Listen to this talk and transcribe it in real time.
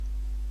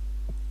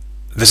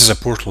This is a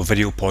Portal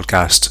video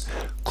podcast,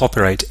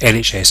 copyright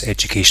NHS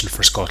Education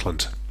for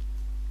Scotland.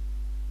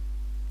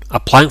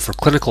 Applying for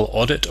clinical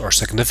audit or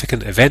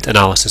significant event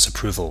analysis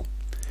approval.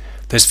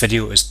 This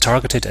video is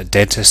targeted at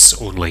dentists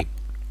only.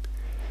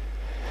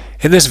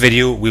 In this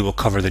video we will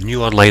cover the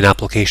new online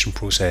application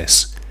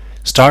process,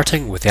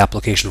 starting with the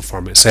application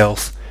form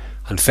itself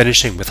and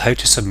finishing with how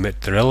to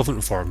submit the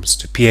relevant forms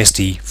to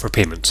PSD for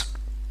payment.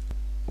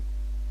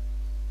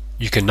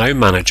 You can now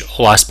manage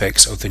all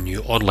aspects of the new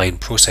online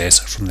process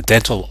from the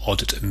Dental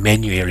Audit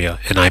menu area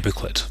in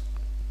iBooklet.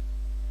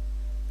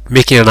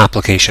 Making an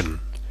application.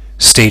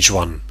 Stage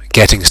 1.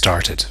 Getting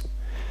started.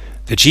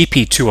 The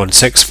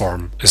GP216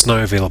 form is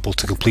now available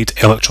to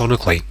complete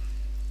electronically.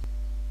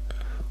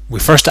 We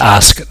first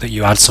ask that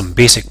you add some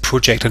basic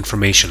project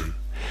information.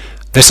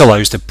 This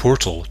allows the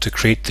portal to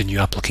create the new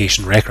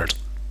application record.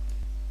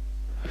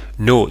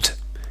 Note,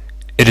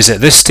 it is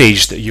at this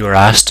stage that you are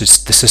asked the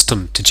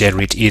system to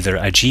generate either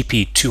a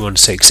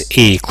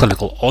GP216A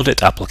clinical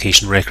audit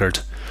application record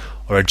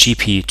or a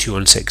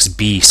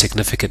GP216B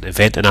significant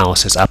event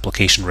analysis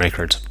application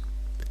record.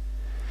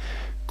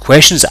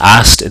 Questions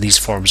asked in these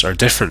forms are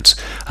different,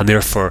 and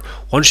therefore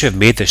once you have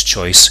made this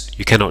choice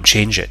you cannot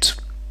change it.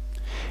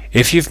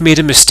 If you've made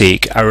a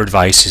mistake, our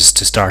advice is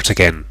to start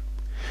again.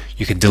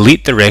 You can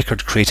delete the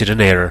record created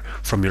in error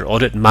from your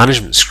audit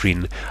management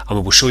screen, and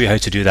we will show you how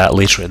to do that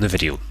later in the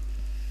video.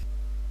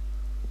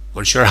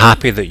 Once you're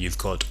happy that you've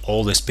got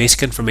all this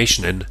basic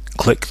information in,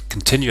 click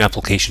Continue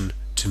Application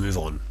to move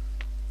on.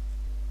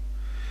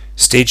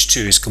 Stage 2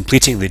 is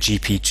completing the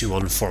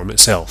GP21 form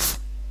itself.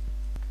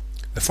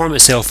 The form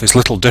itself is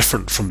little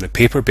different from the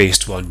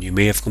paper-based one you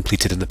may have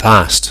completed in the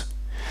past.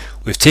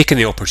 We've taken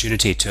the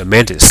opportunity to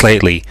amend it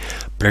slightly,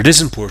 but it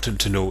is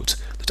important to note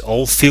that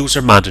all fields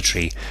are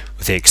mandatory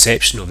with the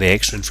exception of the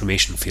extra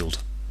information field.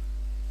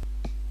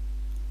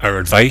 Our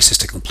advice is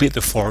to complete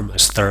the form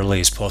as thoroughly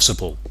as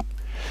possible.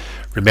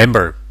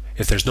 Remember,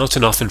 if there's not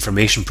enough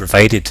information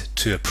provided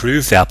to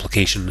approve the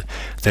application,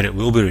 then it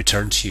will be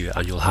returned to you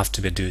and you'll have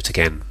to do it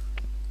again.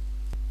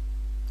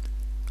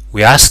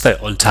 We ask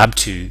that on tab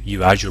 2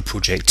 you add your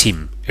project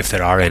team, if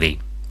there are any.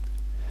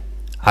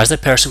 As the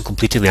person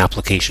completing the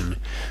application,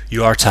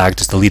 you are tagged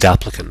as the lead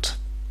applicant.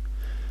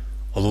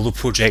 Although the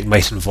project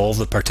might involve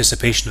the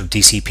participation of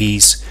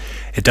DCPs,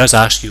 it does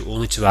ask you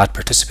only to add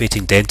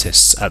participating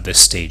dentists at this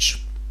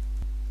stage.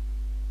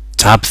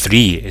 Tab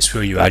 3 is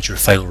where you add your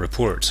final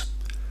report.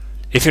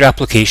 If your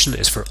application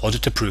is for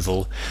audit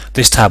approval,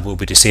 this tab will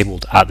be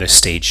disabled at this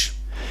stage.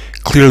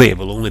 Clearly it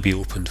will only be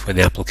opened when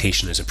the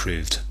application is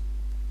approved.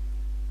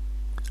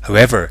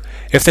 However,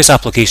 if this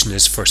application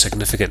is for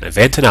significant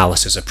event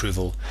analysis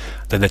approval,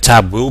 then the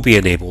tab will be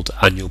enabled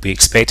and you'll be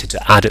expected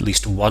to add at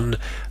least one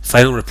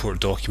final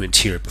report document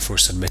here before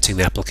submitting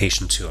the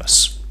application to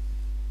us.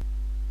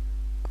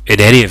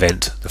 In any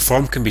event, the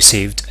form can be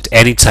saved at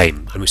any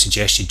time and we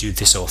suggest you do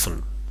this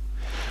often.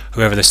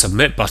 However, the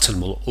Submit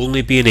button will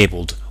only be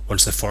enabled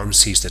once the form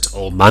sees that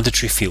all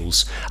mandatory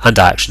fields and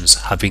actions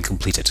have been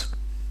completed.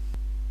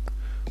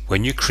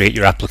 When you create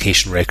your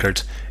application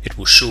record, it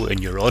will show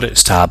in your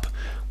Audits tab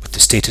with the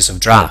status of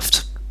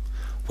draft.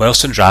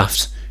 Whilst in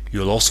draft,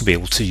 you will also be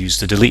able to use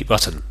the Delete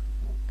button.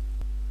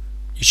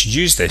 You should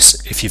use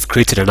this if you've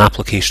created an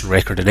application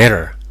record in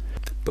error,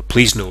 but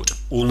please note,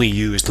 only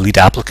you as the lead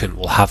applicant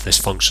will have this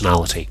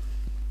functionality.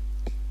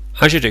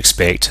 As you'd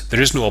expect,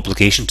 there is no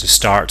obligation to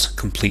start,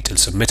 complete and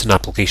submit an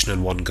application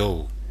in one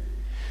go.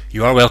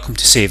 You are welcome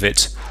to save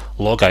it,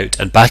 log out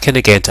and back in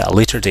again at a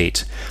later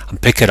date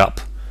and pick it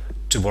up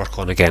to work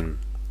on again.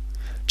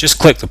 Just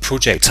click the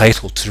project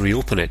title to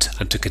reopen it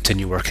and to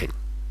continue working.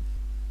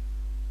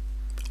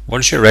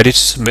 Once you're ready to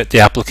submit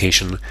the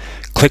application,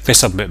 click the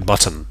Submit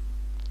button.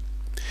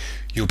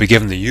 You'll be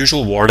given the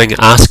usual warning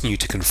asking you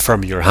to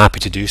confirm you're happy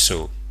to do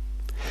so.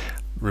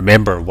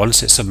 Remember,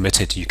 once it's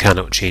submitted you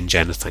cannot change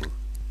anything.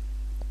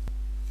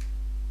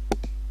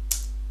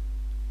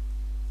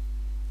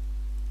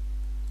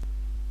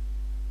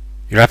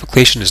 Your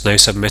application is now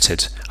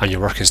submitted and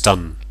your work is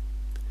done.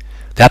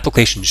 The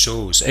application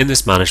shows in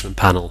this management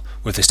panel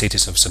with the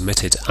status of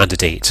submitted and a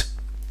date.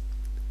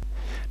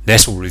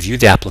 NEST will review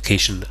the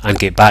application and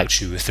get back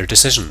to you with their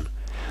decision.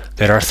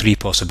 There are 3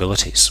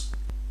 possibilities.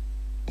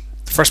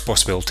 The first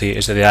possibility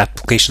is that the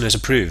application is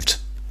approved.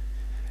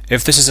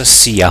 If this is a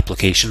C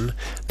application,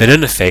 then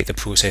in effect the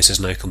process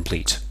is now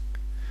complete.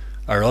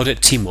 Our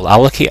audit team will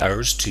allocate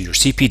hours to your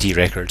CPD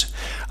record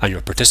and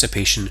your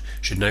participation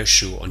should now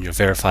show on your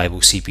verifiable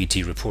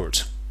CPD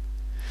report.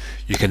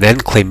 You can then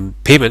claim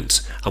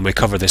payment and we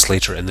cover this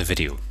later in the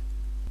video.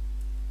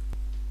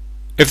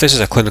 If this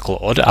is a clinical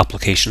audit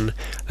application,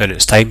 then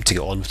it's time to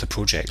get on with the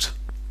project.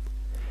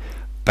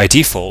 By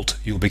default,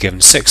 you will be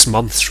given 6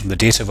 months from the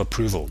date of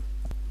approval.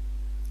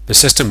 The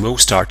system will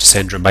start to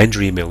send reminder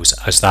emails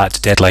as that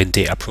deadline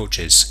date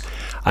approaches,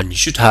 and you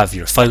should have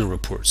your final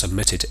report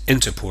submitted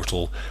into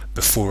Portal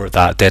before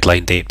that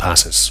deadline date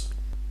passes.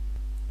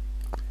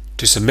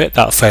 To submit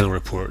that final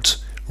report,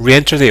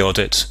 re-enter the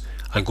audit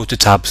and go to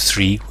tab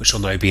 3, which will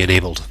now be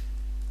enabled.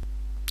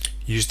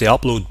 Use the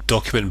Upload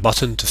Document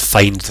button to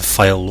find the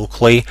file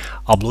locally,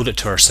 upload it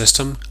to our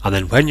system, and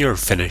then when you're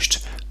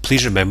finished,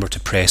 please remember to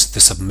press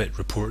the Submit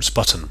Reports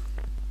button.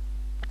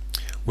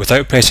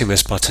 Without pressing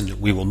this button,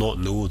 we will not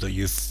know that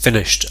you've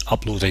finished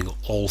uploading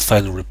all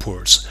final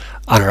reports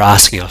and are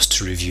asking us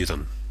to review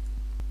them.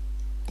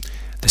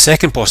 The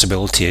second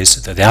possibility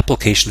is that the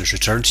application is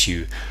returned to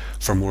you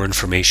for more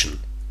information.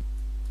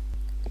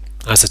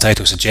 As the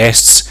title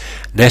suggests,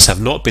 NES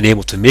have not been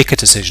able to make a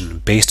decision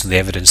based on the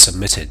evidence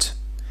submitted.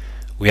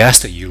 We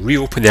ask that you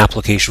reopen the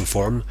application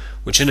form,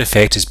 which in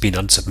effect has been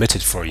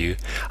unsubmitted for you,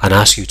 and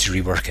ask you to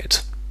rework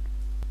it.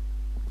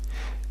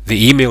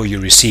 The email you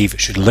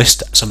receive should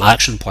list some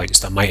action points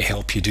that might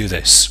help you do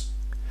this.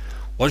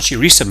 Once you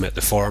resubmit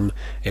the form,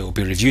 it will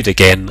be reviewed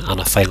again and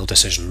a final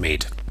decision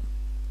made.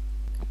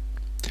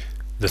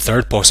 The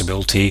third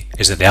possibility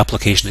is that the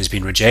application has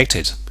been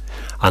rejected,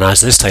 and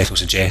as this title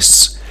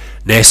suggests,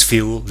 NES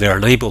feel they are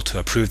unable to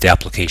approve the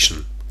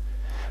application.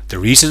 The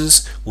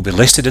reasons will be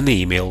listed in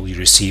the email you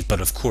receive, but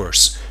of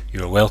course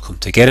you are welcome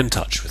to get in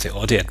touch with the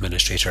Audit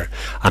Administrator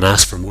and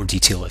ask for more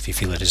detail if you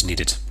feel it is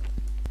needed.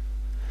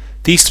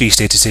 These three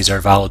statuses are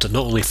valid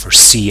not only for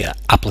C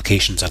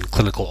applications and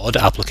clinical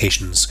audit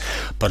applications,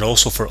 but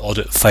also for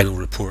audit final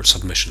report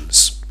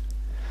submissions.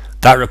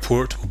 That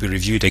report will be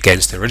reviewed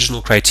against the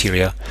original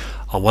criteria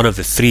on one of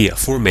the three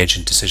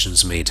aforementioned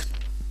decisions made.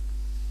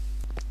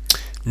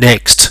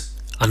 Next,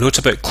 a note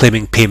about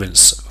claiming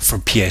payments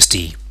from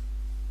PSD.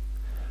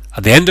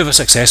 At the end of a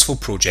successful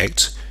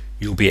project,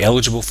 you will be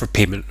eligible for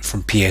payment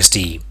from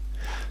PSD.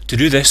 To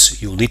do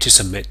this, you will need to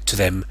submit to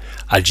them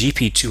a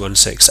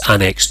GP216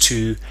 Annex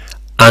 2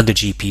 and a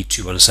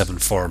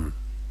GP217 form.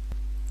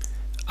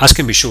 As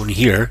can be shown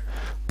here,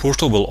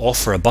 Portal will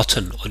offer a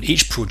button on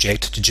each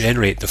project to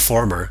generate the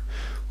former,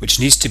 which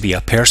needs to be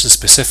a person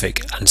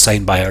specific and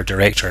signed by our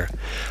director,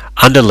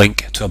 and a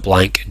link to a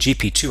blank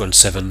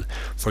GP217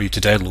 for you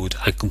to download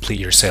and complete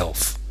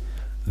yourself.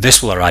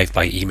 This will arrive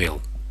by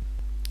email.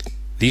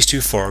 These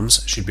two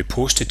forms should be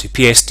posted to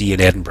PSD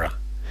in Edinburgh.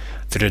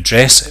 Their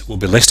address will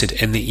be listed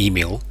in the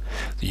email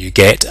that you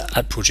get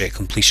at project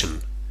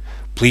completion.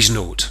 Please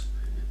note,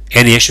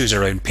 any issues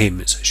around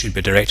payments should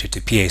be directed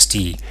to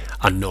PSD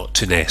and not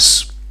to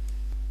NES.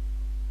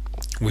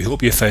 We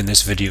hope you found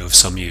this video of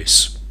some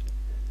use.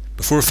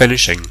 Before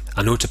finishing,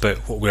 a note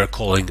about what we are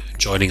calling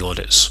joining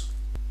audits.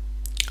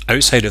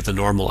 Outside of the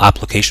normal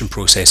application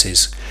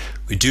processes,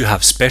 we do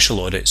have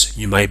special audits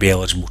you might be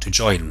eligible to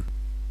join.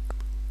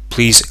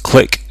 Please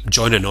click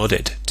Join an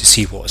Audit to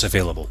see what is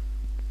available.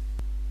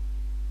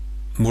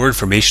 More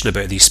information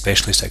about these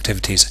specialist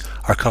activities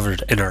are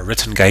covered in our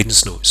written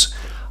guidance notes,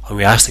 and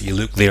we ask that you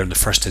look there in the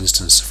first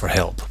instance for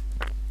help.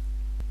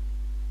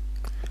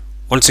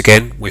 Once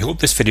again, we hope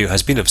this video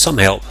has been of some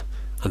help,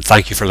 and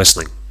thank you for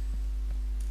listening.